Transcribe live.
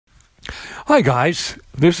Hi, guys.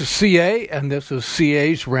 This is CA, and this is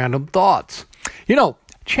CA's Random Thoughts. You know,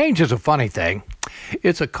 change is a funny thing.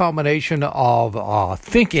 It's a combination of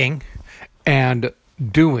thinking and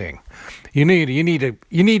doing. You need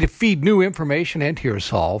to feed new information into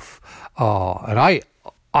yourself, and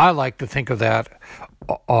I like to think of that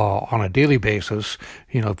on a daily basis.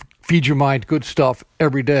 You know, feed your mind good stuff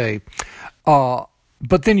every day, but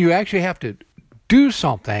then you actually have to do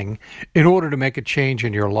something in order to make a change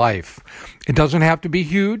in your life. It doesn't have to be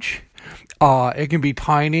huge. It can be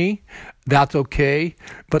tiny. That's okay.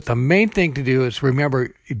 But the main thing to do is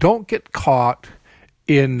remember, don't get caught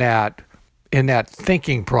in that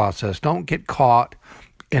thinking process. Don't get caught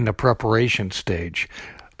in the preparation stage.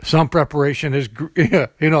 Some preparation is,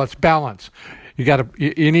 it's balance.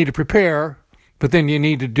 You need to prepare, but then you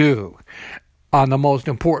need to do. And the most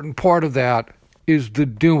important part of that is the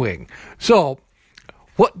doing. So,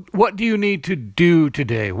 what do you need to do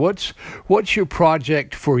today? What's your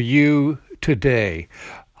project for you today?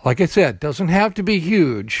 Like I said, doesn't have to be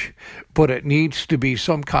huge, but it needs to be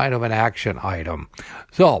some kind of an action item.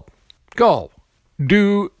 So, go.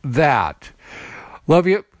 Do that. Love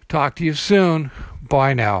you. Talk to you soon.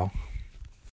 Bye now.